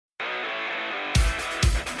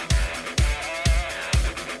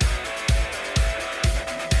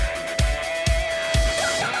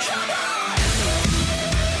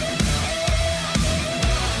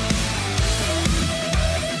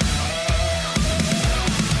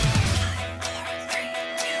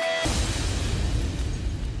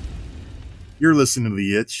You're listening to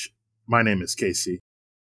The Itch. My name is Casey.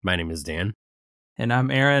 My name is Dan. And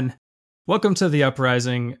I'm Aaron. Welcome to The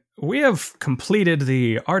Uprising. We have completed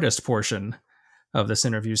the artist portion of this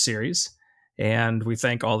interview series, and we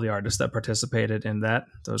thank all the artists that participated in that.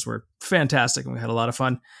 Those were fantastic, and we had a lot of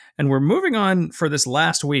fun. And we're moving on for this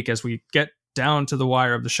last week as we get down to the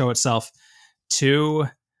wire of the show itself to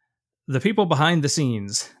the people behind the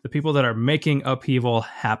scenes, the people that are making Upheaval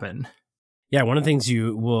happen. Yeah, one of the things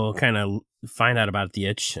you will kind of find out about The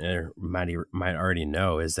Itch, or might already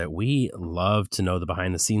know, is that we love to know the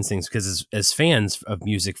behind the scenes things, because as fans of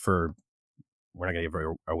music for, we're not going to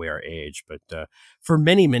give away our age, but for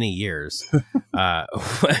many, many years,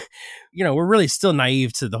 we're really still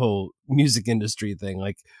naive to the whole music industry thing.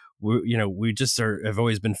 Like, we just have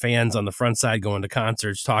always been fans on the front side, going to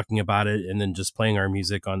concerts, talking about it, and then just playing our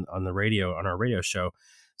music on the radio, on our radio show.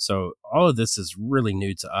 So all of this is really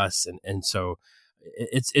new to us. And so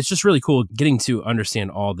it's just really cool getting to understand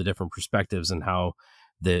all the different perspectives and how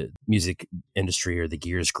the music industry, or the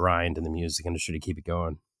gears grind in the music industry to keep it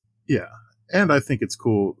going. Yeah. And I think it's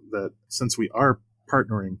cool that since we are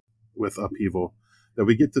partnering with Upheaval, that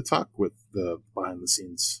we get to talk with the behind the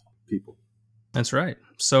scenes people. That's right.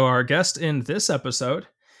 So our guest in this episode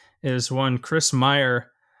is one Chris Meyer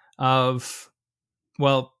of,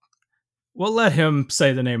 well, we'll let him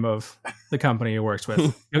say the name of the company he works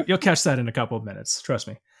with. You'll catch that in a couple of minutes. Trust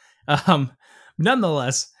me.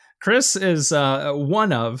 Nonetheless, Chris is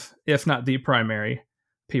one of, if not the primary,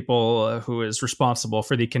 people who is responsible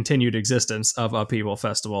for the continued existence of Upheaval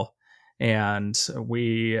Festival. And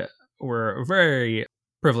we were very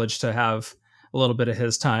privileged to have a little bit of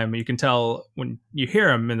his time. You can tell when you hear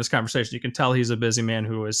him in this conversation, you can tell he's a busy man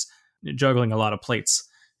who is juggling a lot of plates.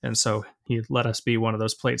 And so he let us be one of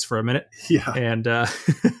those plates for a minute. Yeah. And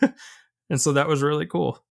and so that was really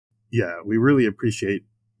cool. Yeah, we really appreciate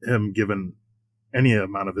him giving any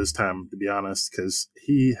amount of his time, to be honest, because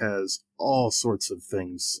he has all sorts of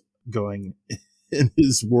things going in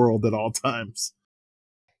his world at all times.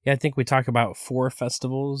 Yeah, I think we talk about 4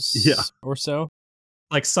 festivals or so.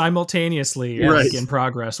 Like simultaneously, right, like in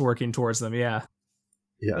progress, working towards them. Yeah.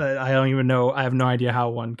 Yeah. I don't even know. I have no idea how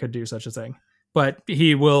one could do such a thing. But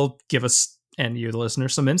he will give us, and you, the listener,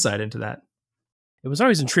 some insight into that. It was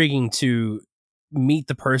always intriguing to meet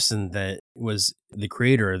the person that was the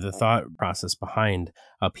creator, the thought process behind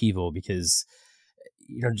Upheaval, because,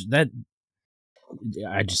 that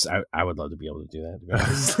I would love to be able to do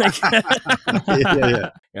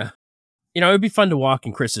that. Yeah. It would be fun to walk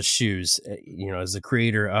in Chris's shoes, as the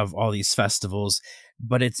creator of all these festivals,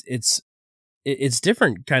 but it's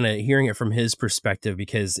different kind of hearing it from his perspective,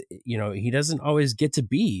 because, he doesn't always get to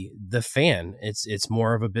be the fan. It's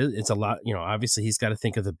more of it's a lot, obviously he's got to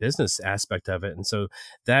think of the business aspect of it. And so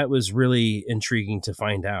that was really intriguing to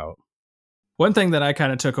find out. One thing that I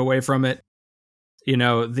kind of took away from it,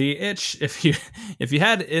 The Itch, if you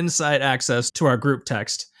had inside access to our group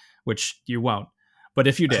text, which you won't, but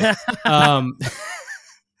if you did,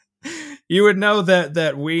 you would know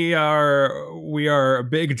that we are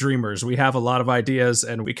big dreamers. We have a lot of ideas,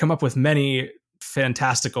 and we come up with many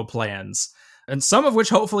fantastical plans, and some of which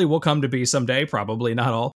hopefully will come to be someday, probably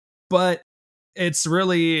not all. But it's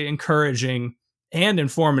really encouraging and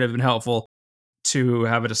informative and helpful to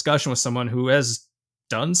have a discussion with someone who has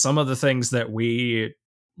done some of the things that we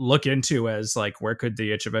look into as, like, where could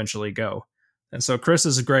the Itch eventually go? And so Chris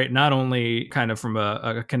is great, not only kind of from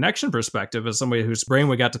a connection perspective as somebody whose brain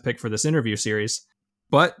we got to pick for this interview series,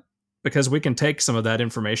 but because we can take some of that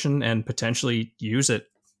information and potentially use it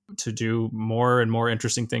to do more and more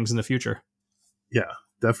interesting things in the future. Yeah,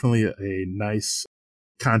 definitely a nice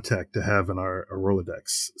contact to have in our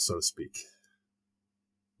Rolodex, so to speak.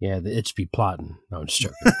 Yeah, the Itch be plotting. No, I'm just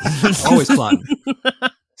joking. Always plotting.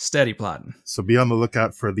 Steady plotting. So be on the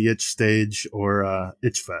lookout for the Itch Stage or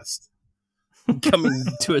Itch Fest. Coming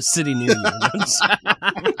to a city near you.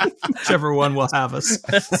 Whichever one will have us.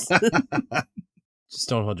 Just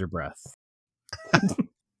don't hold your breath.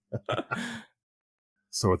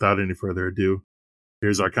 So without any further ado,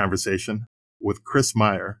 here's our conversation with Chris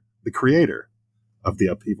Meyer, the creator of the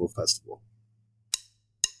Upheaval Festival.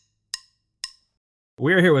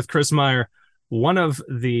 We're here with Chris Meyer, one of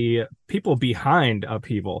the people behind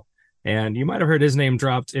Upheaval. And you might have heard his name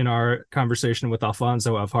dropped in our conversation with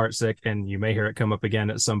Alfonso of Heartsick, and you may hear it come up again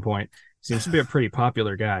at some point. Seems to be a pretty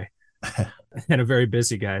popular guy and a very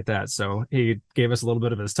busy guy at that. So he gave us a little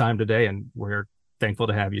bit of his time today, and we're thankful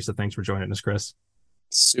to have you. So thanks for joining us, Chris.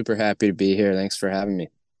 Super happy to be here. Thanks for having me.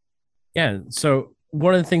 Yeah. So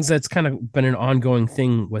one of the things that's kind of been an ongoing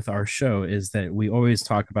thing with our show is that we always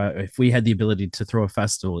talk about if we had the ability to throw a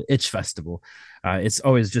festival, Itch Festival. It's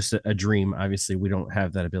always just a dream. Obviously, we don't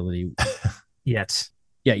have that ability yet.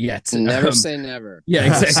 Yeah, yet. Never say never. Yeah,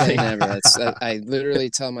 Never exactly. say never. I literally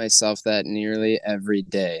tell myself that nearly every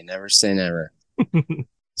day. Never say never.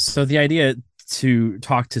 So the idea to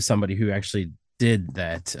talk to somebody who actually did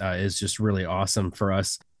that is just really awesome for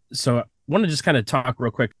us. So I want to just kind of talk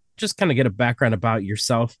real quick, just kind of get a background about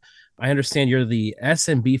yourself. I understand you're the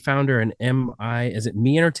SMB founder and MI, is it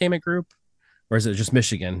MiEntertainment Group or is it just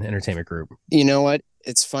Michigan Entertainment Group? You know what?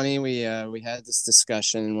 It's funny. We had this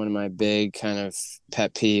discussion. One of my big kind of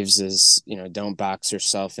pet peeves is, don't box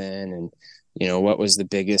yourself in. And, what was the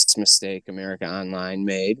biggest mistake America Online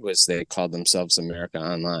made was they called themselves America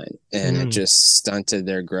Online, and it just stunted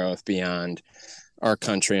their growth beyond our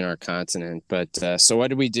country and our continent. But so what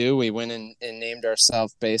did we do? We went and named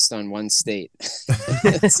ourselves based on one state.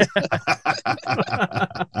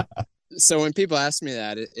 So when people ask me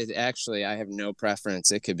that, it actually, I have no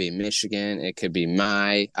preference. It could be Michigan. It could be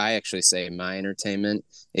I actually say MiEntertainment.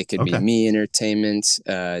 It could be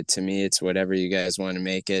MiEntertainment. To me, it's whatever you guys want to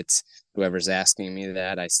make it. Whoever's asking me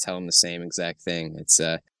that, I tell them the same exact thing. It's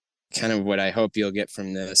kind of what I hope you'll get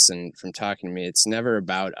from this and from talking to me. It's never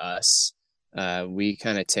about us. We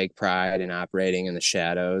kind of take pride in operating in the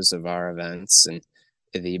shadows of our events, and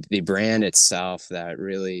the brand itself that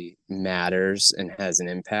really matters and has an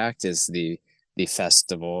impact is the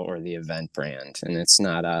festival or the event brand, and it's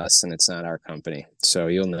not us and it's not our company. So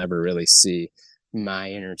you'll never really see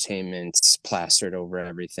MiEntertainment plastered over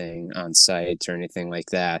everything on site or anything like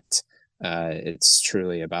that. It's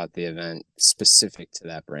truly about the event specific to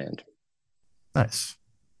that brand. Nice.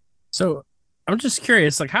 So I'm just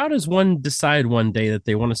curious, like, how does one decide one day that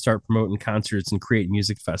they want to start promoting concerts and create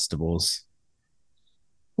music festivals?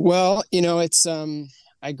 Well, it's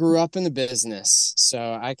I grew up in the business,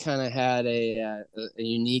 so I kind of had a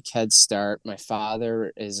unique head start. My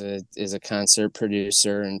father is a concert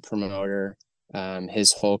producer and promoter.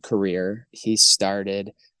 His whole career, he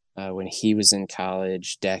started when he was in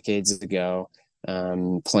college decades ago,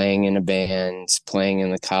 playing in a band, playing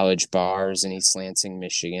in the college bars in East Lansing,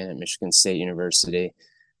 Michigan, at Michigan State University.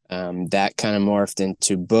 That kind of morphed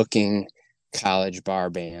into booking college bar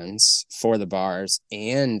bands for the bars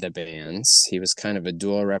and the bands. He was kind of a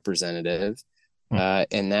dual representative.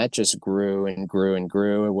 And that just grew and grew and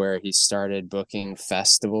grew, where he started booking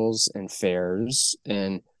festivals and fairs.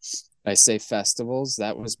 And I say festivals,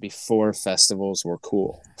 that was before festivals were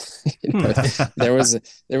cool. There was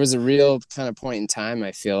a real kind of point in time,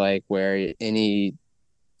 I feel like, where any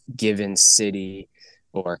given city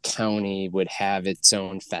or county would have its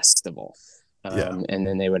own festival. And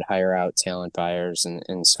then they would hire out talent buyers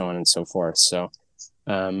and so on and so forth. So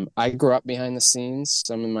I grew up behind the scenes.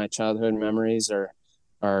 Some of my childhood memories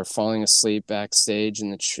are falling asleep backstage in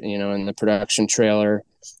the production trailer,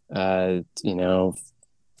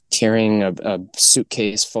 carrying a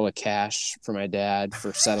suitcase full of cash for my dad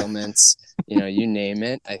for settlements. You name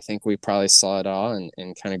it. I think we probably saw it all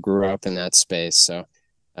and kind of grew up in that space. So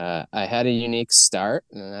I had a unique start,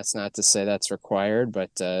 and that's not to say that's required, but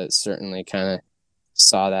certainly kind of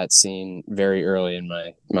saw that scene very early in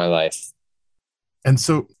my life. And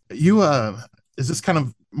so you, is this kind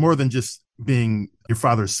of more than just being your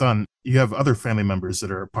father's son? You have other family members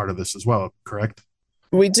that are a part of this as well, correct?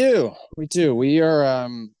 We do. We are,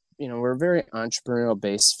 we're a very entrepreneurial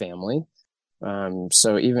based family.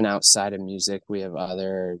 So even outside of music, we have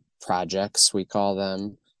other projects, we call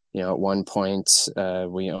them. At one point,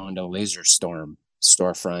 we owned a Laser Storm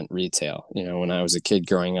storefront retail. When I was a kid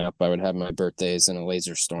growing up, I would have my birthdays in a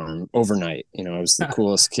Laser Storm overnight. I was the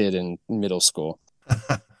coolest kid in middle school.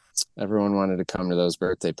 Everyone wanted to come to those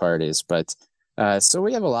birthday parties. But so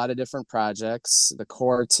we have a lot of different projects. The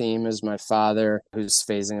core team is my father, who's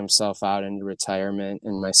phasing himself out into retirement,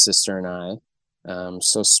 and my sister and I.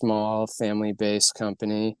 So small family-based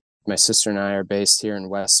company. My sister and I are based here in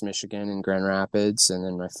West Michigan in Grand Rapids, and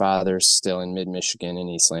then my father's still in mid-Michigan in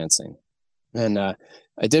East Lansing. And I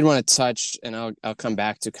did want to touch, and I'll come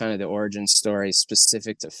back to kind of the origin story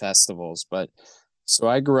specific to festivals. But so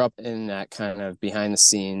I grew up in that kind of behind the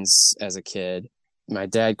scenes as a kid. My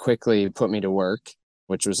dad quickly put me to work,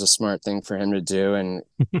 which was a smart thing for him to do. And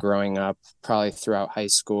growing up, probably throughout high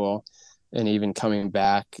school, and even coming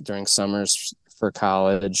back during summers for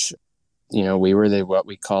college, we were what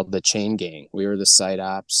we called the chain gang. We were the site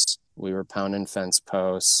ops. We were pounding fence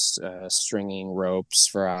posts, stringing ropes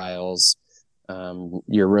for aisles.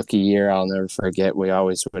 Your rookie year, I'll never forget, we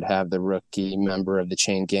always would have the rookie member of the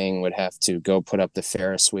chain gang would have to go put up the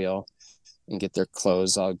Ferris wheel and get their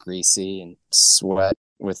clothes all greasy and sweat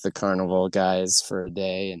with the carnival guys for a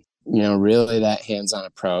day. And, really that hands-on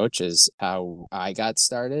approach is how I got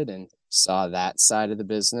started and saw that side of the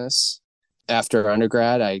business. After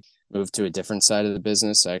undergrad, I moved to a different side of the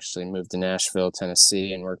business. I actually moved to Nashville,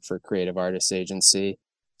 Tennessee, and worked for a creative artist agency,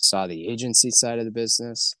 saw the agency side of the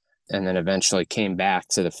business, and then eventually came back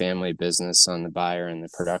to the family business on the buyer and the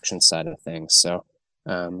production side of things. So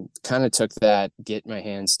kind of took that get my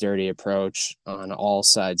hands dirty approach on all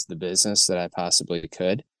sides of the business that I possibly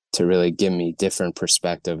could to really give me different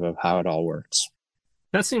perspective of how it all works.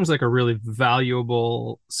 That seems like a really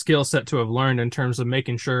valuable skill set to have learned in terms of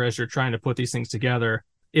making sure as you're trying to put these things together.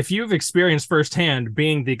 If you've experienced firsthand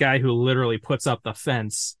being the guy who literally puts up the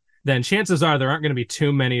fence, then chances are there aren't going to be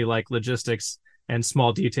too many like logistics and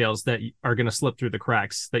small details that are going to slip through the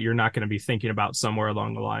cracks that you're not going to be thinking about somewhere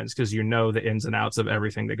along the lines because you know the ins and outs of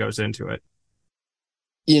everything that goes into it.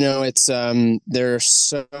 It's there are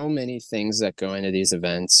so many things that go into these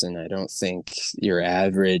events, and I don't think your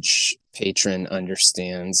average patron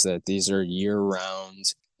understands that these are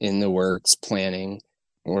year-round in the works planning.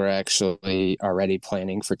 We're actually already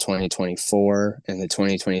planning for 2024, and the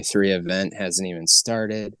 2023 event hasn't even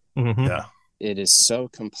started. Mm-hmm. Yeah. It is so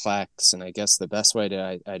complex, and I guess the best way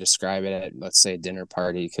to I describe it at, let's say, a dinner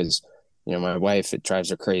party, because my wife, it drives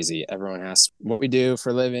her crazy. Everyone asks what we do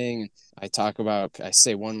for a living. I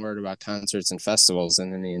say one word about concerts and festivals,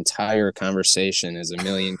 and then the entire conversation is a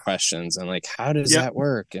million questions. I'm like, how does that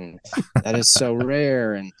work? And that is so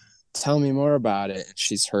rare. And tell me more about it. And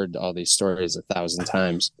she's heard all these stories 1,000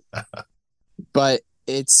 times. But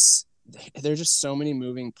there's just so many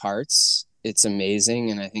moving parts. It's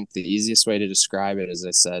amazing. And I think the easiest way to describe it, as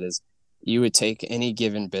I said, is you would take any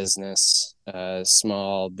given business,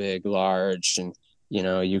 small, big, large, and,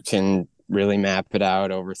 you can really map it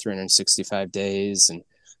out over 365 days, and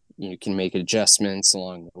you can make adjustments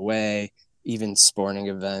along the way. Even sporting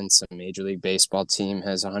events, a Major League Baseball team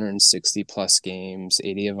has 160 plus games,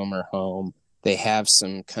 80 of them are home. They have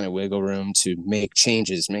some kind of wiggle room to make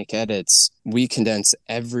changes, make edits. We condense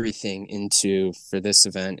everything into, for this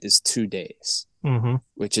event, is 2 days,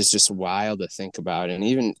 which is just wild to think about. And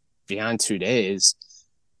even beyond 2 days,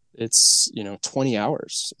 it's 20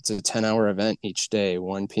 hours. It's a 10-hour event each day,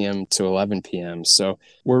 1 p.m. to 11 p.m. So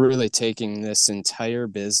we're really taking this entire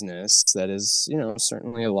business that is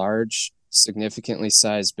certainly a large, significantly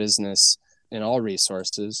sized business in all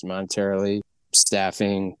resources, monetarily,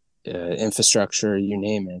 staffing, infrastructure, you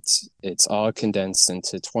name it. It's all condensed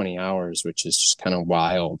into 20 hours, which is just kind of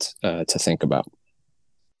wild to think about.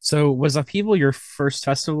 So was Upheaval your first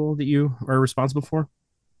festival that you are responsible for?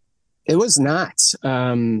 It was not.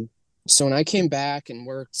 So when I came back and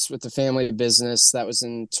worked with the family business, that was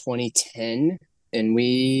in 2010. And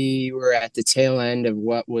we were at the tail end of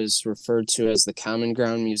what was referred to as the Common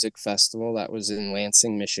Ground Music Festival. That was in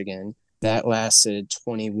Lansing, Michigan. That lasted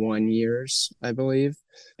 21 years, I believe.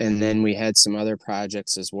 And then we had some other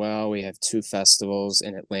projects as well. We have 2 festivals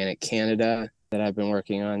in Atlantic Canada that I've been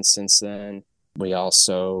working on since then. We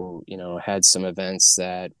also, had some events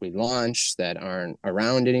that we launched that aren't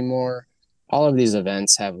around anymore. All of these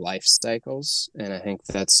events have life cycles. And I think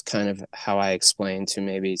that's kind of how I explain to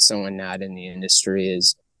maybe someone not in the industry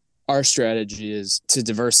is our strategy is to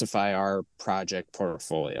diversify our project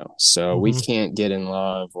portfolio. So we can't get in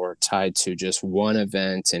love or tied to just one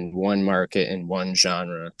event in one market in one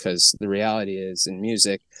genre, because the reality is in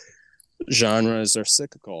music, genres are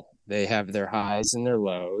cyclical. They have their highs and their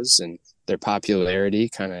lows, and their popularity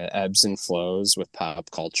kind of ebbs and flows with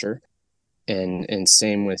pop culture. And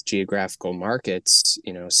same with geographical markets.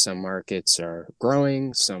 Some markets are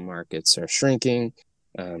growing, some markets are shrinking,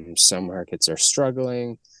 some markets are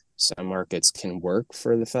struggling, some markets can work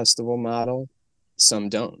for the festival model, some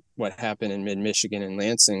don't. What happened in mid-Michigan and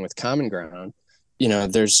Lansing with Common Ground,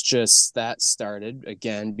 there's just that started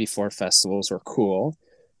again before festivals were cool.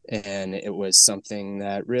 And it was something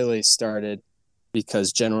that really started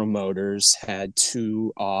because General Motors had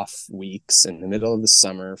 2 off weeks in the middle of the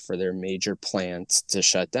summer for their major plant to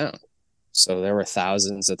shut down. So there were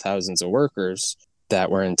thousands of workers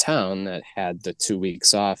that were in town that had the 2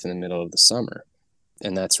 weeks off in the middle of the summer.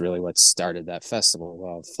 And that's really what started that festival.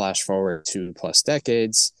 Well, flash forward 2+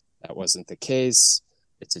 decades, that wasn't the case.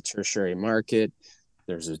 It's a tertiary market.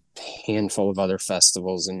 There's a handful of other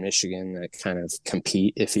festivals in Michigan that kind of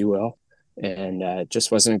compete, if you will. And it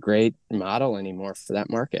just wasn't a great model anymore for that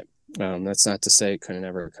market. That's not to say it couldn't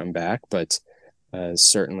ever come back, but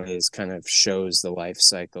certainly is kind of shows the life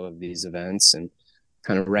cycle of these events. And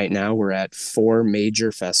kind of right now we're at 4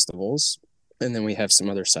 major festivals. And then we have some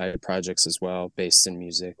other side projects as well based in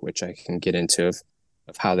music, which I can get into if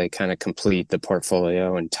of how they kind of complete the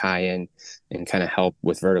portfolio and tie in and kind of help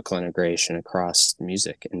with vertical integration across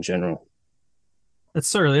music in general. That's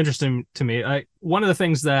so really interesting to me. One of the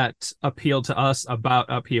things that appealed to us about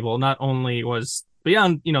Upheaval not only was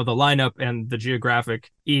beyond, the lineup and the geographic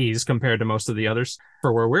ease compared to most of the others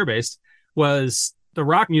for where we're based, was the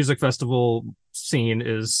rock music festival scene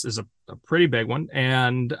is a pretty big one,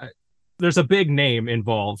 and there's a big name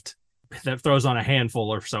involved that throws on a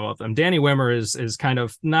handful or so of them. Danny Wimmer is kind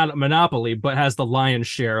of not a monopoly, but has the lion's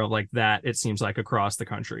share of like that, it seems like, across the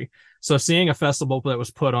country. So seeing a festival that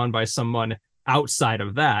was put on by someone outside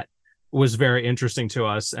of that was very interesting to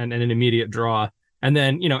us and an immediate draw. And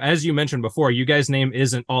then, as you mentioned before, you guys' name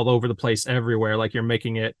isn't all over the place everywhere, like you're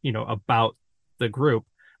making it, about the group.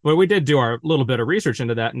 But we did do our little bit of research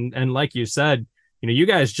into that. And like you said, you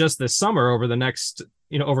guys just this summer over the next,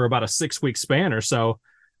 over about a 6-week span or so,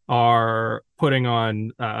 are putting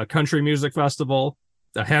on a country music festival,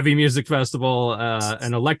 a heavy music festival,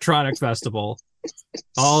 an electronic festival,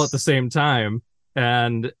 all at the same time.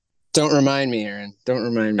 And don't remind me, Aaron. Don't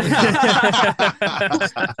remind me.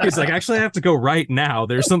 He's like, actually, I have to go right now.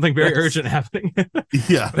 There's something very urgent happening.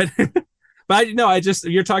 Yeah. But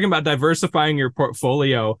you're talking about diversifying your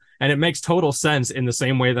portfolio, and it makes total sense in the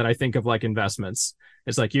same way that I think of like investments.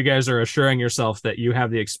 It's like you guys are assuring yourself that you have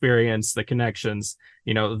the experience, the connections,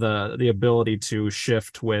 the ability to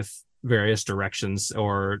shift with various directions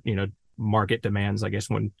or, market demands, I guess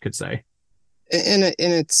one could say. And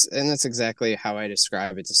that's exactly how I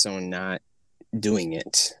describe it to someone not doing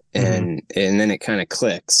it. And then it kind of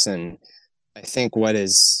clicks. And I think what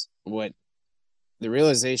the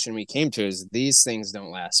realization we came to is these things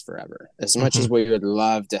don't last forever. As much as we would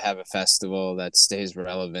love to have a festival that stays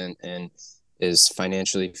relevant and is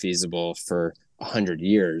financially feasible for 100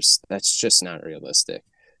 years, that's just not realistic.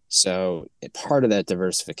 So part of that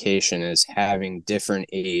diversification is having different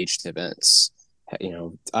aged events.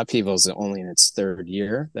 Upheaval is only in its 3rd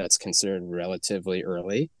year. That's considered relatively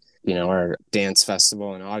early. Our dance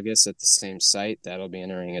festival in August at the same site, that'll be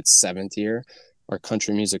entering its 7th year. Our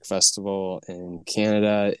country music festival in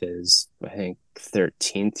Canada is, I think,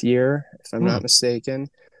 13th year, if I'm not mistaken.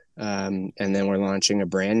 And then we're launching a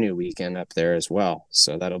brand new weekend up there as well.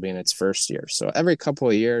 So that'll be in its 1st year. So every couple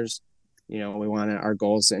of years, our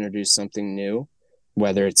goal is to introduce something new,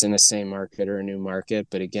 whether it's in the same market or a new market.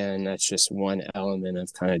 But again, that's just one element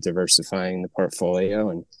of kind of diversifying the portfolio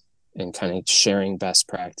and kind of sharing best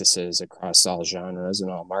practices across all genres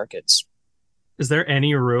and all markets. Is there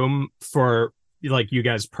any room for like you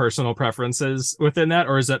guys' personal preferences within that,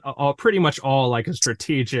 or is it all pretty much all like a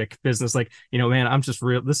strategic business? Like, man, I'm just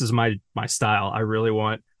real. This is my style. I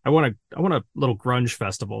want a little grunge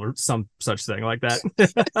festival or some such thing like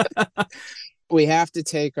that. We have to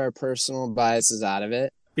take our personal biases out of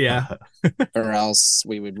it. Yeah. Or else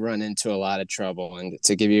we would run into a lot of trouble. And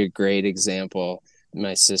to give you a great example,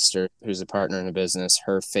 my sister, who's a partner in the business,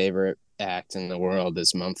 her favorite act in the world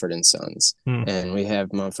is Mumford and Sons. And we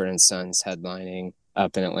have Mumford and Sons headlining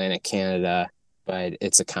up in Atlantic, Canada, but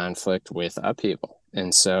it's a conflict with Upheaval.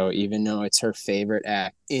 And so even though it's her favorite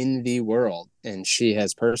act in the world, and she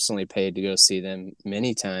has personally paid to go see them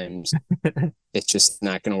many times, it's just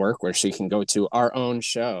not going to work where she can go to our own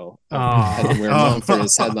show where Mumford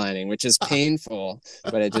is headlining, which is painful,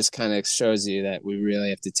 but it just kind of shows you that we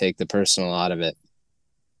really have to take the personal out of it.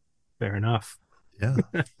 Fair enough. Yeah.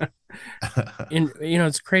 And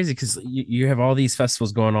it's crazy because you have all these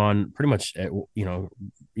festivals going on pretty much at,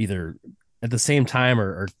 either at the same time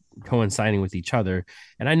or coinciding with each other.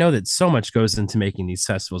 And I know that so much goes into making these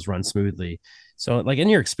festivals run smoothly. So like in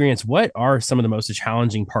your experience, what are some of the most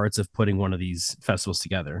challenging parts of putting one of these festivals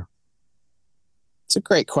together? It's a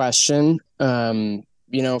great question.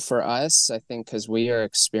 For us, I think because we are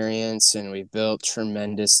experienced and we built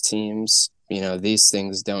tremendous teams, these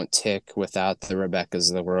things don't tick without the Rebeccas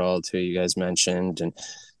of the world, who you guys mentioned, and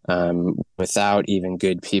without even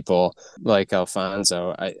good people like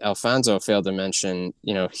Alfonso. Alfonso failed to mention,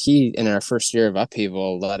 he, in our 1st year of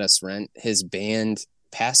Upheaval, let us rent his band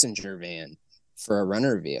passenger van for a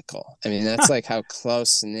runner vehicle. I mean, that's like how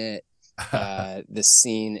close-knit the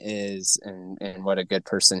scene is and what a good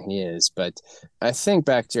person he is. But I think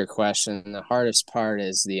back to your question, the hardest part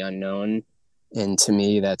is the unknown. And to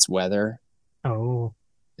me, that's weather. Oh,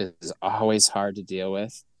 is always hard to deal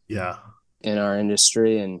with. Yeah. In our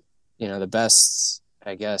industry. And, the best,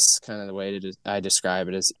 I guess, kind of the way I describe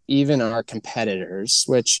it is even our competitors,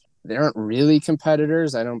 which they aren't really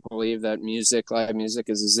competitors. I don't believe that live music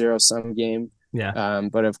is a zero-sum game. Yeah.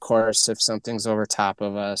 But of course, if something's over top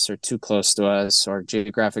of us or too close to us or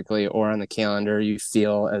geographically or on the calendar, you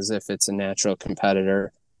feel as if it's a natural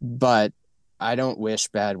competitor. But I don't wish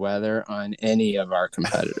bad weather on any of our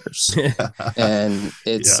competitors. And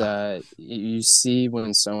it's you see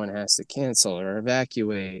when someone has to cancel or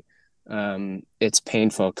evacuate, it's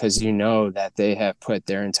painful because you know that they have put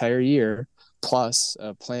their entire year plus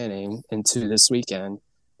planning into this weekend,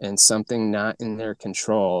 and something not in their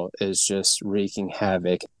control is just wreaking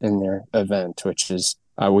havoc in their event, which is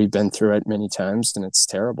we've been through it many times, and it's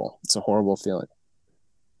terrible. It's a horrible feeling.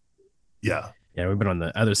 Yeah. Yeah, we've been on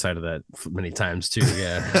the other side of that many times too.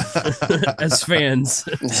 Yeah, as fans.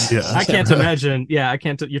 Yeah. I can't imagine. Yeah, I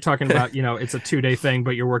can't. You're talking about, it's a 2-day thing,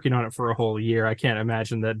 but you're working on it for a whole year. I can't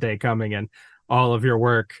imagine that day coming and all of your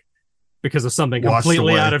work, because of something Washed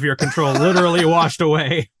completely away. out of your control, literally washed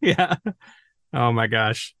away. Yeah. Oh my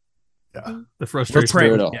gosh. Yeah. The frustration. We're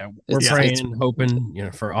praying. Brutal. Yeah, we're praying,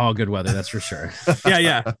 hoping, for all good weather. That's for sure.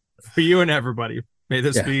 Yeah. For you and everybody. May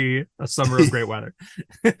this be a summer of great weather.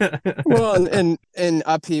 Well, and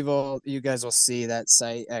Upheaval, you guys will see that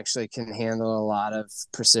site actually can handle a lot of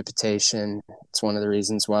precipitation. It's one of the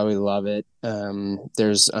reasons why we love it.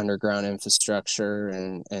 There's underground infrastructure,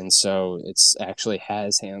 and so it's actually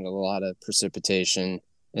has handled a lot of precipitation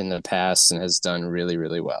in the past and has done really,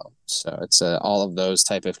 really well. So it's all of those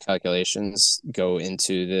type of calculations go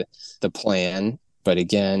into the plan. But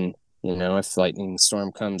again, if lightning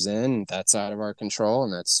storm comes in, that's out of our control.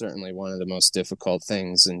 And that's certainly one of the most difficult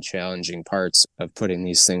things and challenging parts of putting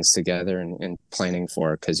these things together and planning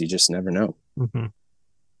for, because you just never know. Mm-hmm.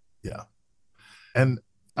 Yeah. And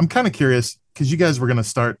I'm kind of curious, because you guys were going to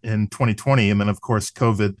start in 2020. And then, of course,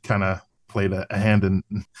 COVID kind of played a hand in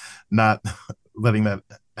not letting that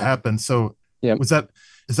happen. So is that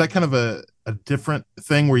kind of a different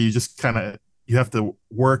thing where you just you have to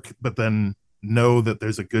work, but then know that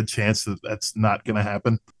there's a good chance that that's not going to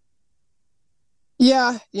happen?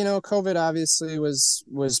 Yeah, COVID obviously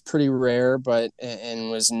was pretty rare, but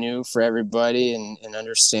and was new for everybody, and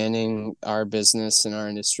understanding our business and our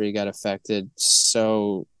industry got affected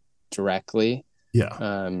so directly.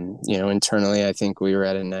 Yeah. Internally, I think we were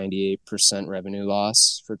at a 98% revenue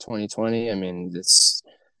loss for 2020. I mean, it's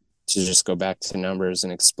to just go back to numbers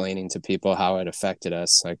and explaining to people how it affected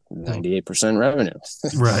us, like 98% revenue.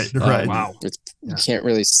 Right. Wow. You can't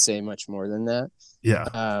really say much more than that. Yeah.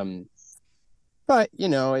 But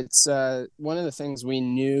it's one of the things we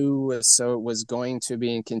knew was going to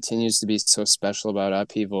be and continues to be so special about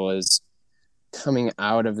Upheaval is coming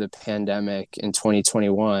out of the pandemic in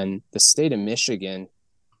 2021, the state of Michigan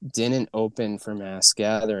didn't open for mass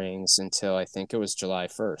gatherings until I think it was July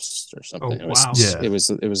 1st or something. Oh, wow. It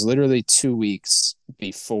was literally 2 weeks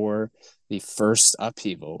before the first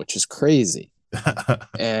Upheaval, which is crazy.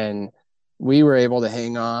 And we were able to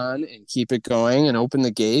hang on and keep it going and open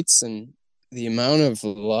the gates, and the amount of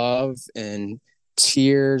love and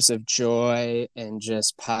tears of joy and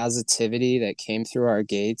just positivity that came through our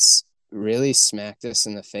gates really smacked us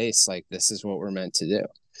in the face, like, this is what we're meant to do.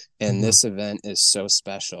 And this event is so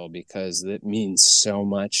special because it means so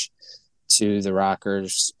much to the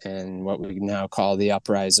rockers and what we now call the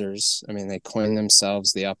uprisers. I mean, they coined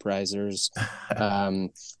themselves the uprisers.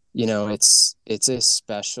 It's a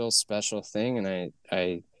special thing, and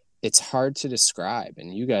it's hard to describe,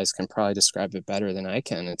 and you guys can probably describe it better than I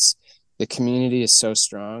can. The community is so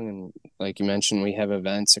strong, and like you mentioned, we have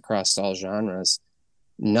events across all genres.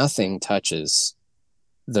 Nothing touches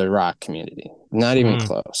the rock community, not even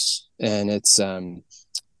close. And it's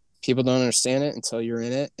people don't understand it until you're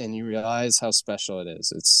in it and you realize how special it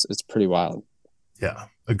is. It's pretty wild. Yeah,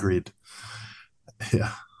 agreed.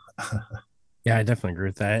 Yeah. Yeah, I definitely agree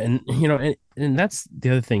with that. And, and that's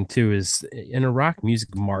the other thing too, is in a rock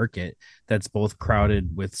music market that's both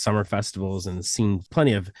crowded with summer festivals and seen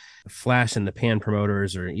plenty of flash in the pan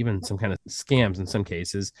promoters or even some kind of scams in some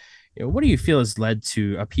cases. What do you feel has led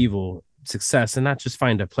to Upheaval success, and not just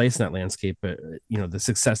find a place in that landscape, but, the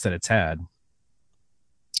success that it's had?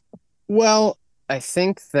 Well, I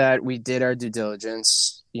think that we did our due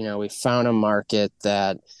diligence. We found a market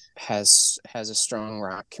that has a strong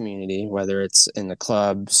rock community, whether it's in the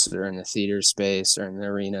clubs or in the theater space or in the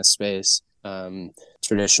arena space.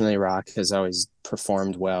 Traditionally, rock has always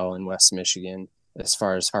performed well in West Michigan as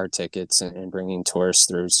far as hard tickets and bringing tourists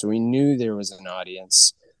through. So we knew there was an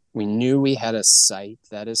audience. We knew we had a site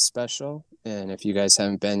that is special. And if you guys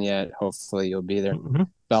haven't been yet, hopefully you'll be there.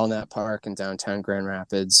 Belknap Park in downtown Grand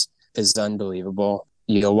Rapids is unbelievable.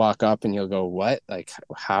 You'll walk up and you'll go, what? Like,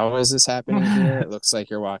 how is this happening here? It looks like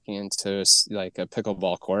you're walking into like a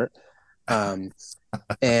pickleball court.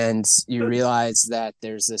 And you realize that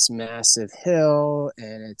there's this massive hill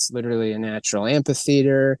and it's literally a natural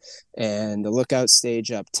amphitheater, and the lookout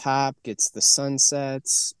stage up top gets the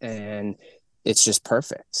sunsets, and it's just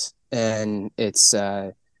perfect. And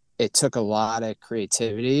it took a lot of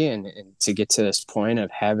creativity and to get to this point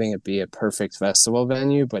of having it be a perfect festival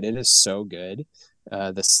venue, but it is so good.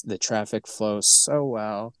 The traffic flows so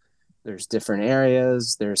well. There's different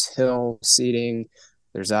areas. There's hill seating.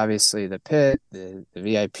 There's obviously the pit, the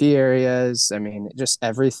VIP areas. I mean, just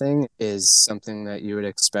everything is something that you would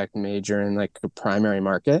expect major in like a primary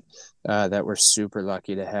market that we're super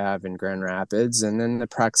lucky to have in Grand Rapids. And then the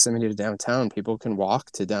proximity to downtown, people can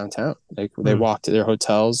walk to downtown. Like they walk to their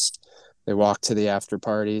hotels, they walk to the after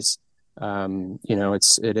parties.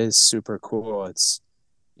 It is super cool. It's,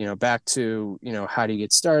 back to, how do you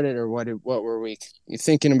get started, or what were we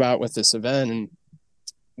thinking about with this event? And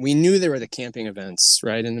we knew there were the camping events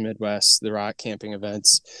right in the Midwest, the rock camping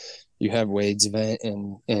events. You have Wade's event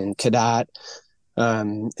in Cadott.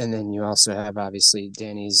 And then you also have obviously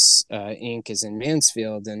Danny's Inc. is in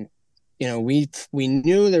Mansfield. And, we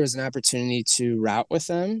knew there was an opportunity to route with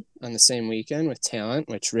them on the same weekend with talent,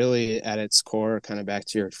 which really at its core, kind of back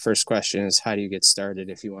to your first question, is how do you get started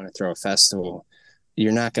if you want to throw a festival?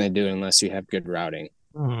 You're not going to do it unless you have good routing.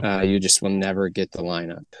 You just will never get the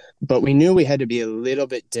lineup. But we knew we had to be a little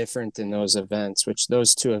bit different than those events, which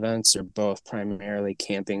those two events are both primarily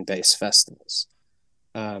camping-based festivals.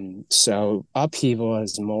 So Upheaval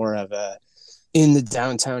is more of in the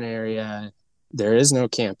downtown area. There is no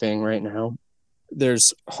camping right now.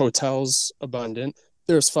 There's hotels abundant.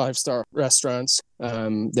 There's 5-star restaurants.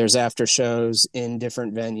 There's after shows in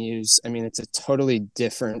different venues. I mean, it's a totally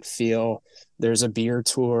different feel. There's a beer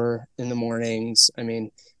tour in the mornings. I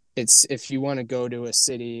mean, it's if you want to go to a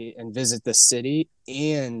city and visit the city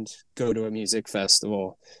and go to a music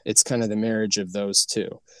festival, it's kind of the marriage of those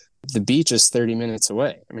two. The beach is 30 minutes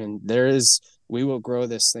away. I mean, we will grow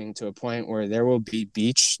this thing to a point where there will be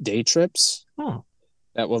beach day trips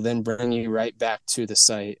that will then bring you right back to the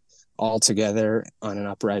site all together on an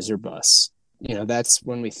upriser bus. That's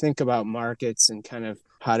when we think about markets and kind of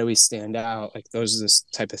how do we stand out, like those are the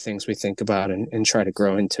type of things we think about and try to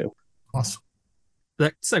grow into. Awesome.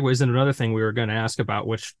 That segues into another thing we were going to ask about,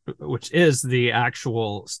 which is the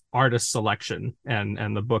actual artist selection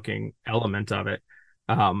and the booking element of it.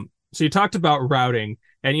 So you talked about routing,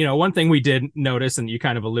 and one thing we did notice, and you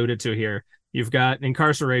kind of alluded to here, you've got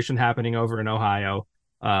incarceration happening over in Ohio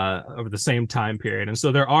over the same time period, and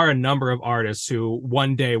so there are a number of artists who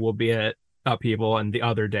one day will be at Upheaval and the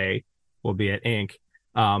other day will be at Inc.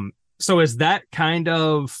 So is that kind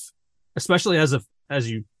of, especially as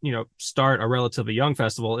you start a relatively young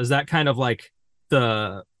festival, is that kind of like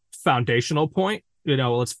the foundational point? You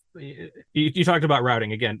talked about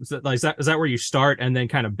routing again. Is that where you start and then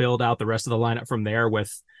kind of build out the rest of the lineup from there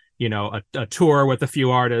with, a tour with a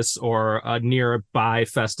few artists or a nearby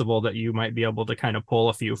festival that you might be able to kind of pull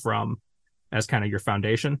a few from as kind of your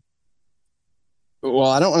foundation? Well,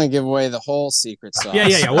 I don't want to give away the whole secret sauce.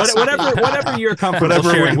 Yeah. Whatever you're comfortable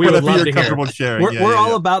sharing, we would love to hear. Sharing. We're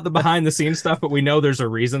all about the behind the scenes stuff, but we know there's a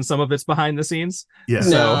reason some of it's behind the scenes. Yeah.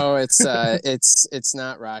 No, it's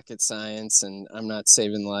not rocket science, and I'm not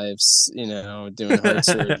saving lives, doing heart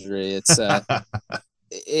surgery.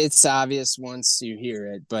 It's obvious once you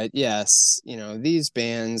hear it, but yes, these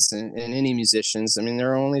bands and any musicians, I mean,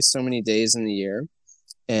 there are only so many days in the year.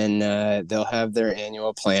 And they'll have their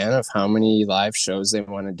annual plan of how many live shows they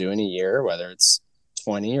want to do in a year, whether it's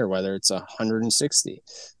 20 or whether it's 160.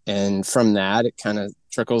 And from that, it kind of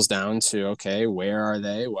trickles down to, okay, where are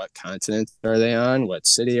they? What continent are they on? What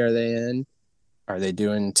city are they in? Are they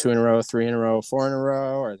doing 2 in a row, 3 in a row, 4 in a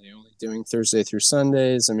row? Are they only doing Thursday through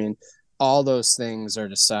Sundays? I mean, all those things are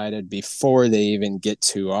decided before they even get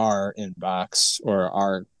to our inbox or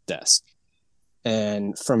our desk.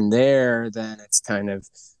 And from there, then it's kind of,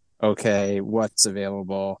 okay, what's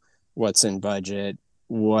available, what's in budget,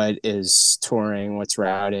 what is touring, what's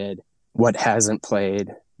routed, what hasn't played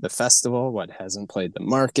the festival, what hasn't played the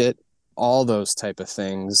market, all those type of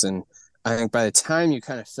things. And I think by the time you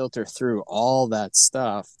kind of filter through all that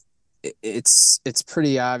stuff, it's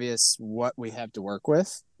pretty obvious what we have to work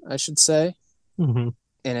with, I should say. Mm-hmm.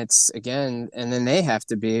 And it's, again, and then they have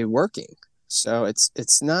to be working. So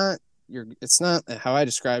it's not how I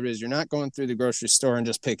describe it is you're not going through the grocery store and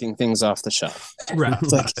just picking things off the shelf. Right.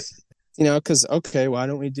 Like, because, okay, why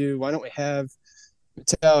don't we have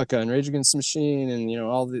Metallica and Rage Against the Machine and,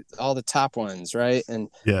 all the top ones, right? And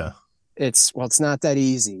yeah, it's not that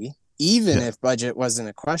easy. Even if budget wasn't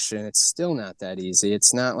a question, it's still not that easy.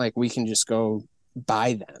 It's not like we can just go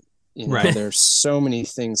buy them. Right. There's so many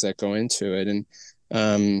things that go into it. And,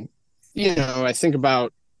 I think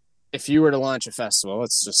about, if you were to launch a festival,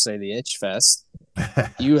 let's just say the Itch Fest,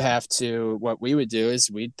 what we would do is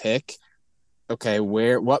we'd pick, okay,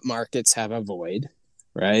 what markets have a void?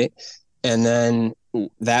 right? And then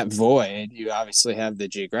that void, you obviously have the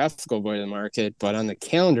geographical void of the market, but on the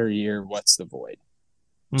calendar year, what's the void?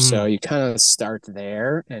 So you kind of start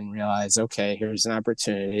there and realize, okay, here's an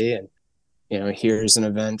opportunity, and here's an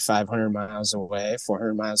event 500 miles away,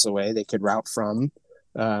 400 miles away they could route from.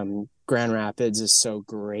 Grand Rapids is so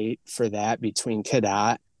great for that between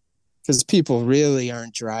Cadott, because people really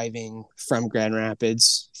aren't driving from Grand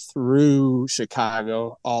Rapids through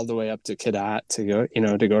Chicago all the way up to Cadott to go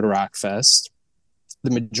to Rockfest. The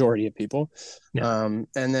majority of people. Yeah. And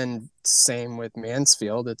then same with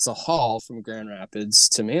Mansfield. It's a haul from Grand Rapids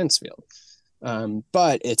to Mansfield.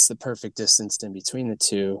 But it's the perfect distance in between the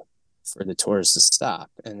two for the tours to stop,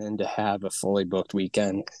 and then to have a fully booked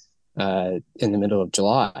weekend in the middle of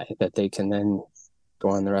July that they can then go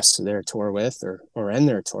on the rest of their tour with, or end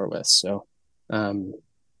their tour with. So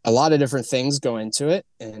a lot of different things go into it.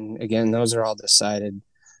 And again, those are all decided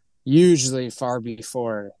usually far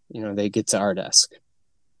before, they get to our desk.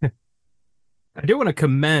 I do want to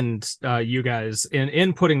commend you guys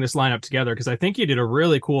in putting this lineup together, because I think you did a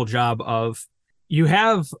really cool job of, you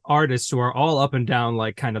have artists who are all up and down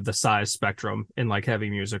like kind of the size spectrum in like heavy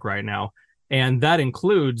music right now. And that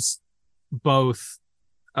includes both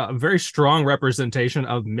a very strong representation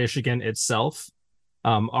of Michigan itself,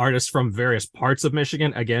 artists from various parts of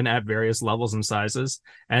Michigan, again, at various levels and sizes.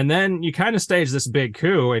 And then you kind of stage this big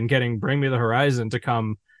coup in getting Bring Me the Horizon to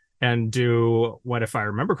come and do what, if I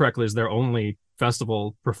remember correctly, is their only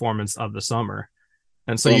festival performance of the summer.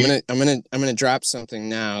 And so I'm gonna drop something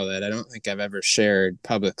now that I don't think I've ever shared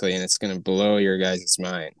publicly, and it's gonna blow your guys'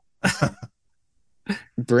 mind.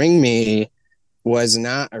 Bring Me was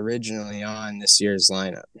not originally on this year's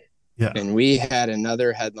lineup. Yeah. And we had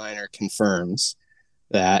another headliner confirmed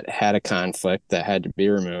that had a conflict that had to be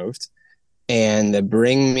removed. And the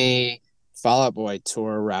Bring Me Fall Out Boy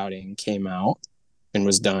tour routing came out and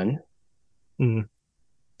was done. Mm.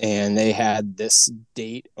 And they had this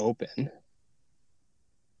date open,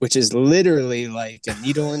 which is literally like a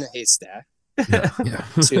needle in a haystack. Yeah.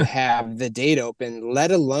 To have the date open, let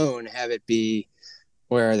alone have it be,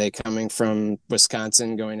 where are they coming from?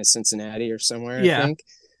 Wisconsin going to Cincinnati or somewhere, yeah. I think.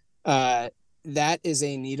 That is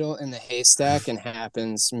a needle in the haystack and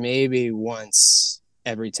happens maybe once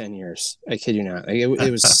every 10 years. I kid you not. Like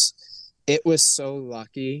it was so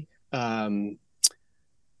lucky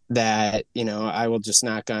that, I will just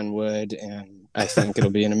knock on wood, and I think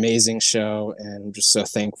it'll be an amazing show. And I'm just so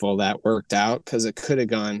thankful that worked out, because it could have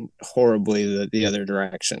gone horribly the other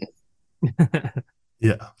direction.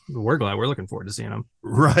 Yeah. We're glad. We're looking forward to seeing them.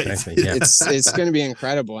 Right. Exactly, yeah. It's going to be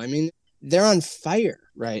incredible. I mean, they're on fire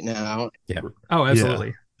right now. Yeah. Oh,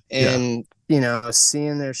 absolutely. Yeah. And,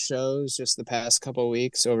 seeing their shows just the past couple of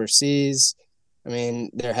weeks overseas, I mean,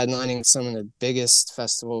 they're headlining some of the biggest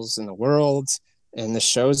festivals in the world, and the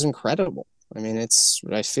show's incredible. I mean,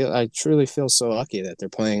 I truly feel so lucky that they're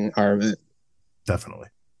playing our event. Definitely.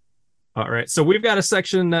 All right. So we've got a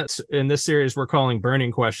section that's in this series we're calling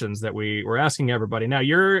Burning Questions that we're asking everybody. Now,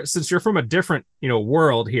 since you're from a different,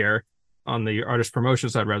 world here on the artist promotion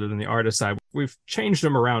side rather than the artist side, we've changed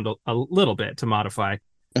them around a little bit to modify.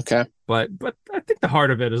 Okay. But I think the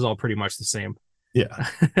heart of it is all pretty much the same. Yeah.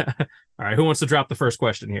 All right. Who wants to drop the first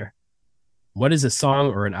question here? What is a song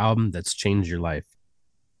or an album that's changed your life?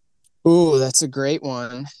 Ooh, that's a great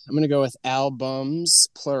one. I'm going to go with albums,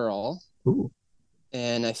 plural. Ooh.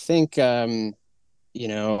 And I think,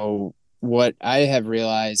 what I have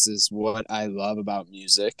realized is what I love about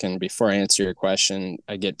music. And before I answer your question,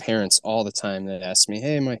 I get parents all the time that ask me,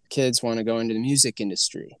 hey, my kids want to go into the music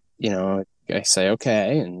industry. I say,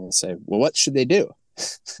 okay. And they say, well, what should they do?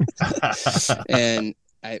 And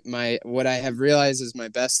what I have realized is my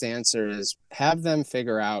best answer is have them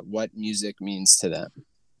figure out what music means to them.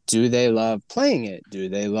 Do they love playing it? Do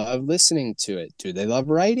they love listening to it? Do they love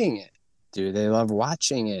writing it? Do they love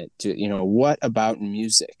watching it? What about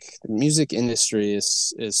music? The music industry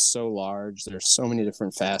is so large. There's so many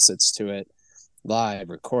different facets to it. Live,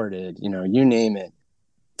 recorded, you name it.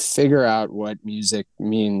 Figure out what music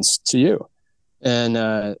means to you. And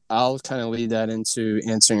I'll kind of lead that into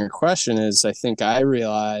answering your question is I think I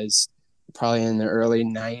realized probably in the early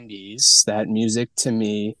 90s that music to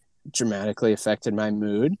me dramatically affected my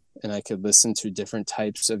mood, and I could listen to different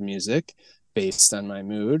types of music based on my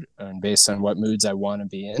mood and based on what moods I want to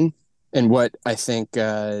be in. And what I think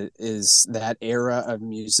is that era of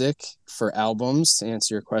music for albums, to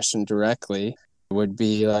answer your question directly, would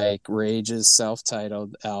be like Rage's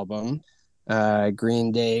self-titled album,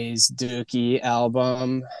 Green Day's Dookie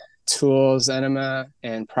album, Tool's Enema,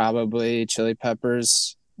 and probably Chili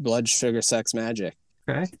Peppers' Blood Sugar Sex Magic.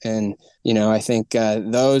 Okay. And, I think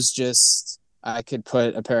those just I could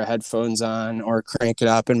put a pair of headphones on or crank it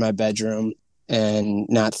up in my bedroom and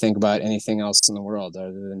not think about anything else in the world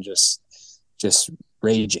other than just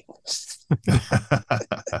raging.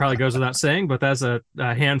 Probably goes without saying, but that's a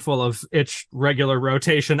handful of Itch regular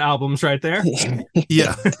rotation albums right there.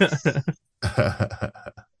 Yeah.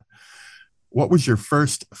 What was your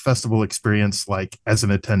first festival experience like as an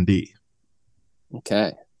attendee?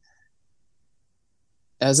 Okay.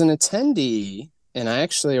 As an attendee, and I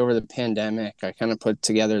actually, over the pandemic, I kind of put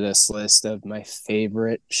together this list of my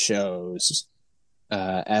favorite shows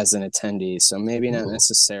as an attendee. So maybe not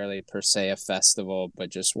necessarily per se a festival, but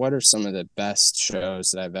just what are some of the best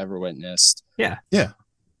shows that I've ever witnessed? Yeah. Yeah.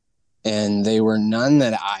 And they were none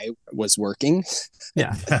that I was working.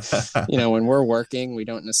 Yeah. When we're working, we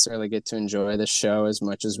don't necessarily get to enjoy the show as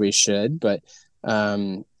much as we should. But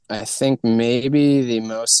I think maybe the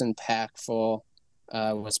most impactful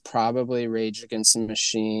was probably Rage Against the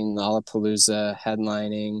Machine, Lollapalooza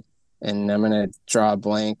headlining. And I'm going to draw a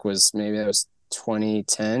blank, maybe that was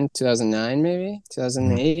 2010, 2009, maybe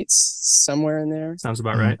 2008, somewhere in there. Sounds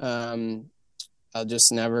about right. I'll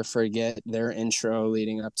just never forget their intro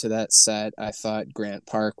leading up to that set. I thought Grant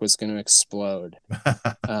Park was going to explode.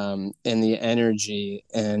 And the energy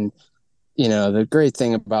and, the great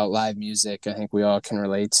thing about live music, I think we all can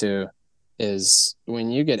relate to, is when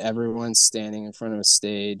you get everyone standing in front of a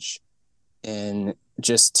stage and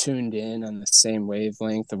just tuned in on the same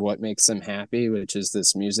wavelength of what makes them happy, which is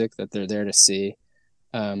this music that they're there to see.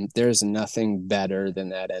 There's nothing better than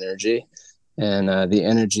that energy. And the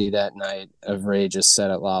energy that night of Rage's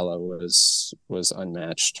set at Lala was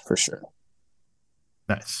unmatched for sure.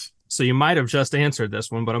 Nice. So you might have just answered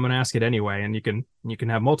this one, but I'm going to ask it anyway, and you can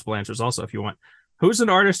have multiple answers also if you want. Who's an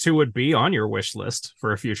artist who would be on your wish list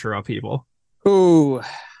for a future Upheaval? Ooh,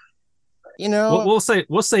 we'll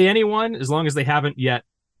say anyone as long as they haven't yet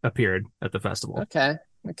appeared at the festival. Okay.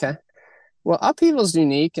 Well, Upheaval's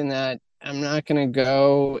unique in that I'm not going to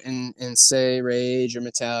go and say Rage or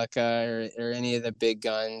Metallica or any of the big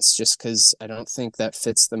guns just because I don't think that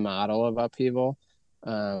fits the model of Upheaval.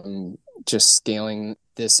 Just scaling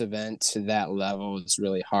this event to that level is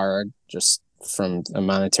really hard just from a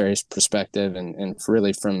monetary perspective and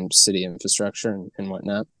really from city infrastructure and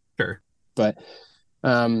whatnot. Sure. But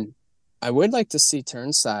I would like to see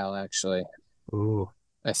Turnstile, actually. Ooh.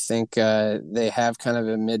 I think they have kind of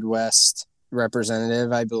a Midwest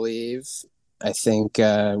representative, I believe. I think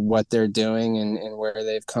what they're doing and where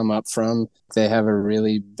they've come up from, they have a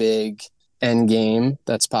really big end game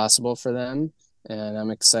that's possible for them. And I'm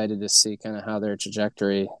excited to see kind of how their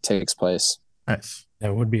trajectory takes place. Nice.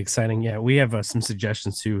 That would be exciting. Yeah, we have some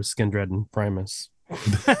suggestions too, Skindred and Primus. You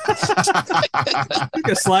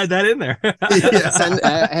can slide that in there.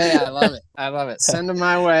 Yeah. Hey, I love it. Send them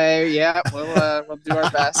my way. Yeah, we'll do our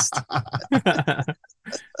best.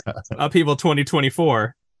 Upheaval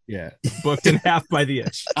 2024. Yeah, booked in half by the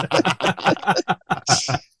Itch.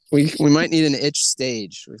 We might need an Itch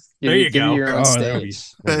stage. There you go. Your own stage.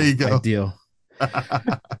 There you go. Ideal.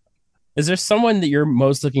 Is there someone that you're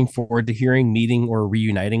most looking forward to hearing, meeting, or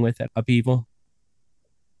reuniting with at Upheaval?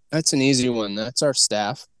 That's an easy one. That's our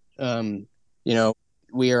staff.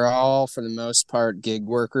 We are all, for the most part, gig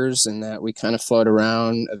workers in that we kind of float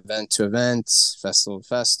around event to event, festival to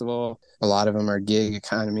festival. A lot of them are gig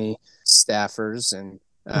economy staffers, and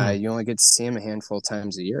you only get to see them a handful of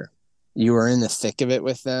times a year. You are in the thick of it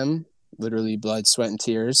with them, literally blood, sweat, and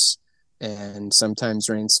tears, and sometimes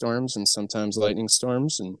rainstorms and sometimes lightning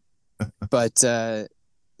storms. But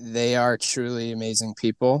they are truly amazing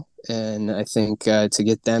people. And I think to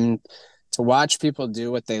get them to watch people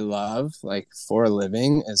do what they love, like for a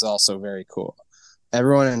living, is also very cool.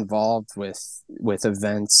 Everyone involved with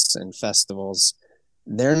events and festivals,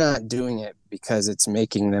 they're not doing it because it's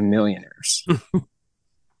making them millionaires.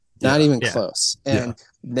 Not even close. And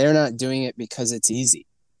they're not doing it because it's easy.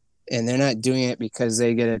 And they're not doing it because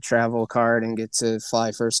they get a travel card and get to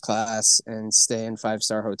fly first class and stay in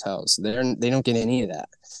 5-star hotels. They don't get any of that.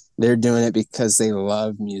 They're doing it because they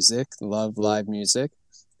love music, love live music,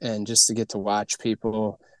 and just to get to watch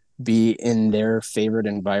people be in their favorite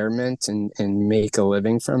environment and make a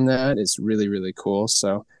living from that is really, really cool.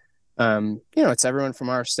 So, it's everyone from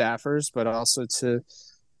our staffers, but also to,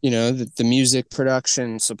 the music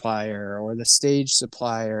production supplier or the stage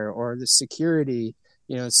supplier or the security,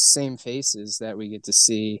 it's the same faces that we get to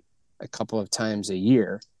see a couple of times a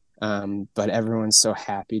year. But everyone's so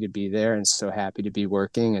happy to be there and so happy to be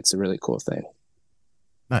working. It's a really cool thing.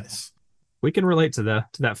 Nice. We can relate to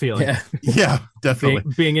that feeling. Yeah,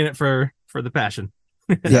 definitely. Being in it for the passion.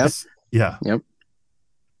 Yes. Yeah. Yep.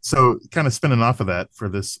 So, kind of spinning off of that for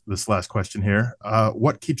this last question here,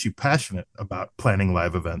 what keeps you passionate about planning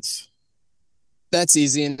live events? That's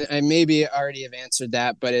easy, and I maybe already have answered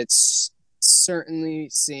that, but it's certainly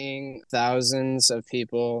seeing thousands of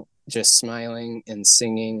people just smiling and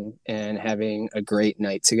singing and having a great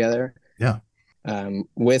night together. Yeah.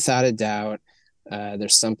 Without a doubt,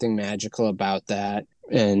 there's something magical about that.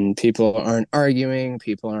 And people aren't arguing,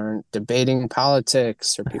 people aren't debating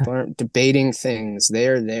politics, or people aren't debating things.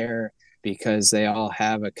 They're there because they all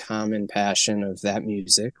have a common passion of that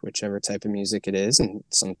music, whichever type of music it is. And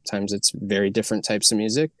sometimes it's very different types of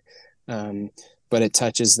music, but it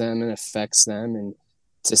touches them and affects them. And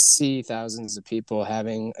to see thousands of people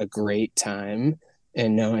having a great time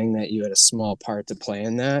and knowing that you had a small part to play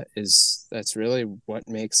in that's really what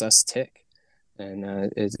makes us tick.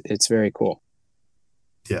 And it's very cool.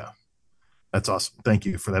 Yeah, that's awesome. Thank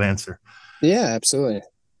you for that answer. Yeah, absolutely.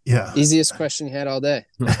 Yeah. Easiest question you had all day.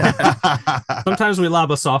 Sometimes we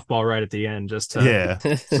lob a softball right at the end just to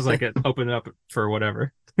just like open it up for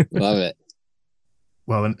whatever. Love it.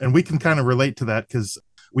 Well, and we can kind of relate to that because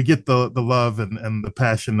we get the love and the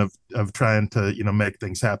passion of trying to, make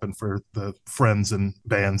things happen for the friends and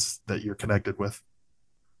bands that you're connected with.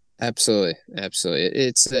 Absolutely.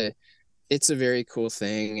 It's a very cool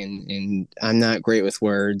thing, and I'm not great with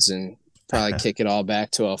words, and probably kick it all back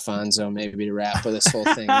to Alfonso maybe to wrap this whole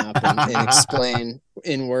thing up and explain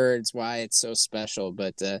in words why it's so special.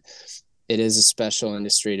 But it is a special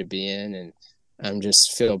industry to be in, and I'm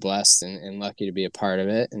just feel blessed and lucky to be a part of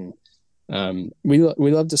it. And we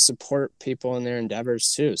love to support people in their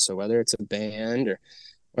endeavors too. So whether it's a band or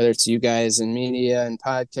whether it's you guys in media and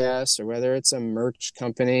podcasts, or whether it's a merch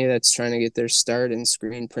company that's trying to get their start in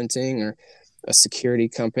screen printing, or a security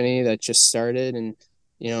company that just started, and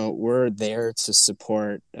we're there to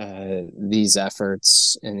support these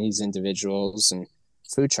efforts and these individuals. And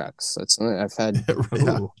food trucks, I've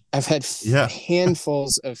had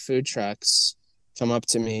handfuls of food trucks come up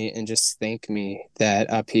to me and just thank me that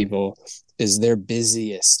Upheaval is their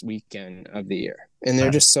busiest weekend of the year, and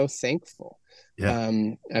they're just so thankful. Yeah.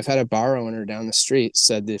 I've had a bar owner down the street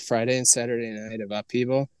said the Friday and Saturday night of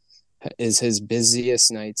Upheaval is his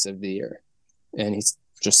busiest nights of the year, and he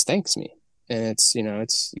just thanks me. And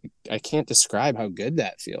it's I can't describe how good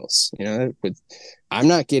that feels. I'm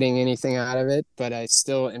not getting anything out of it, but I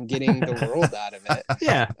still am getting the world out of it.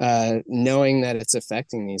 Yeah. Knowing that it's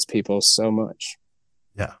affecting these people so much.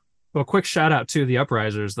 Yeah. Well, quick shout out to the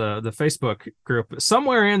Uprisers, the Facebook group.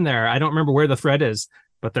 Somewhere in there, I don't remember where the thread is,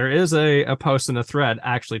 but there is a post in a thread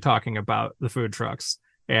actually talking about the food trucks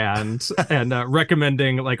and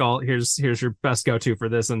recommending like here's your best go-to for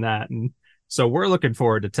this and that. And so we're looking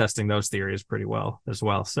forward to testing those theories pretty well as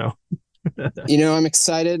well. So I'm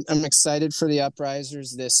excited. I'm excited for the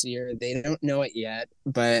Uprisers this year. They don't know it yet,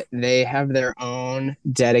 but they have their own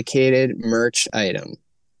dedicated merch item.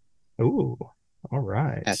 Ooh, all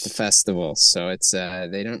right. At the festival. So it's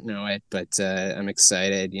they don't know it, but I'm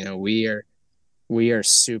excited. We are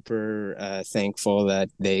super thankful that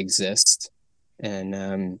they exist.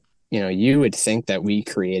 And, you would think that we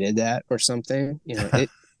created that or something.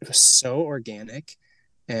 It was so organic,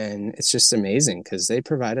 and it's just amazing because they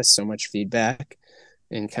provide us so much feedback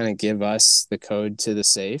and kind of give us the code to the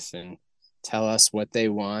safe and tell us what they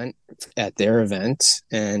want at their event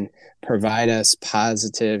and provide us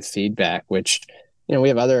positive feedback, which we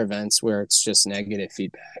have other events where it's just negative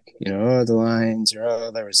feedback, the lines,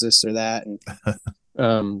 or there was this or that.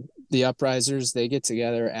 And the Uprisers, they get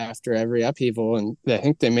together after every Upheaval, and I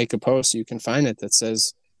think they make a post, you can find it, that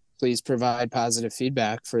says, please provide positive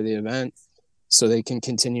feedback for the event so they can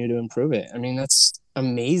continue to improve it. I mean, that's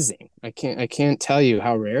amazing. I can't tell you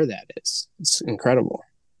how rare that is. It's incredible.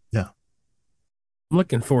 Yeah. I'm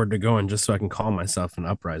looking forward to going just so I can call myself an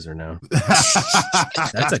Upriser now.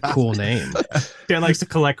 That's a cool name. Dan likes to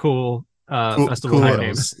collect cool festival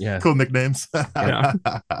names. Yeah. Cool nicknames. Yeah.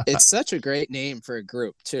 It's such a great name for a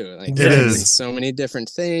group too. Like it is so many different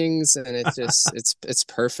things, and it's just it's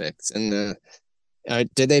perfect. And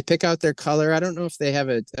did they pick out their color? I don't know if they have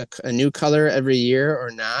a new color every year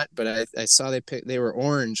or not, but I saw they were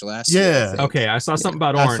orange last year. Okay, I saw something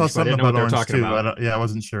about orange, but I didn't know what they were talking about. I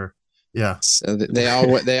wasn't sure. Yeah. So they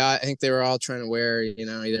I think they were all trying to wear,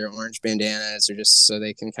 either orange bandanas or just so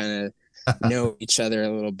they can kind of know each other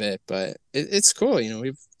a little bit. But it's cool.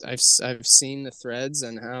 I've seen the threads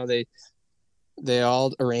and how they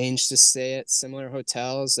all arrange to stay at similar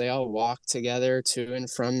hotels. They all walk together to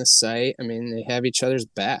and from the site. I mean, they have each other's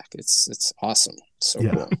back. It's awesome. So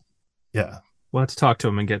cool. Yeah. We'll have to talk to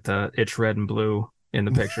them and get the itch red and blue in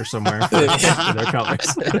the picture somewhere for their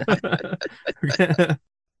colors.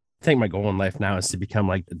 think my goal in life now is to become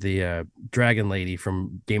like the dragon lady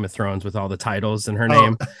from Game of Thrones with all the titles in her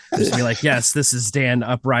name. Just be like, yes, this is Dan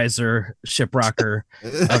Upriser, Shiprocker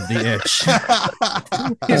of the Itch.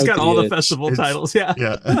 He's got all the festival titles. Yeah.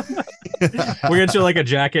 We'll get you like a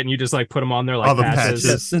jacket and you just like put them on there like all the patches.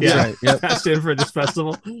 patches. Yeah. Right. Yep. Passed in for this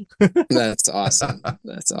festival. That's awesome.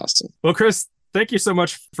 That's awesome. Well, Chris, thank you so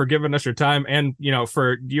much for giving us your time, and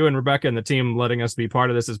for you and Rebecca and the team letting us be part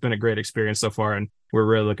of this. It's been a great experience so far, and we're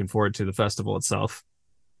really looking forward to the festival itself.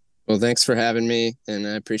 Well, thanks for having me, and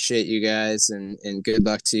I appreciate you guys, and good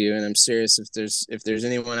luck to you. And I'm serious, if there's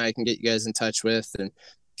anyone I can get you guys in touch with and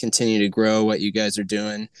continue to grow what you guys are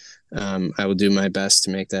doing, I will do my best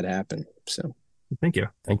to make that happen. So thank you.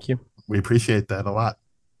 We appreciate that a lot.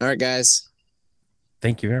 All right, guys.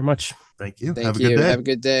 Thank you very much. Thank you. Have a good day. Have a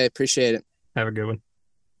good day. Appreciate it. Have a good one.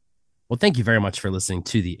 Well, thank you very much for listening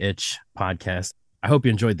to the Itch podcast. I hope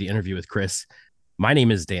you enjoyed the interview with Chris. My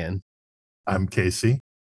name is Dan. I'm Casey.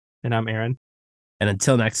 And I'm Aaron. And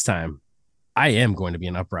until next time, I am going to be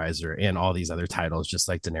an Upriser and all these other titles, just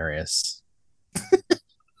like Daenerys. It's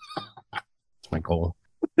my goal.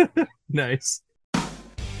 Nice.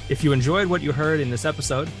 If you enjoyed what you heard in this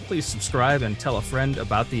episode, please subscribe and tell a friend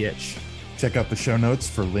about the Itch. Check out the show notes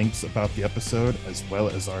for links about the episode, as well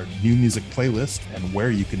as our new music playlist and where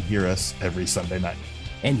you can hear us every Sunday night.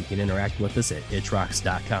 And you can interact with us at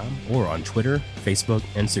itchrocks.com or on Twitter, Facebook,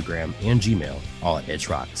 Instagram, and Gmail, all at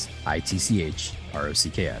itchrocks, ITCHROCKS.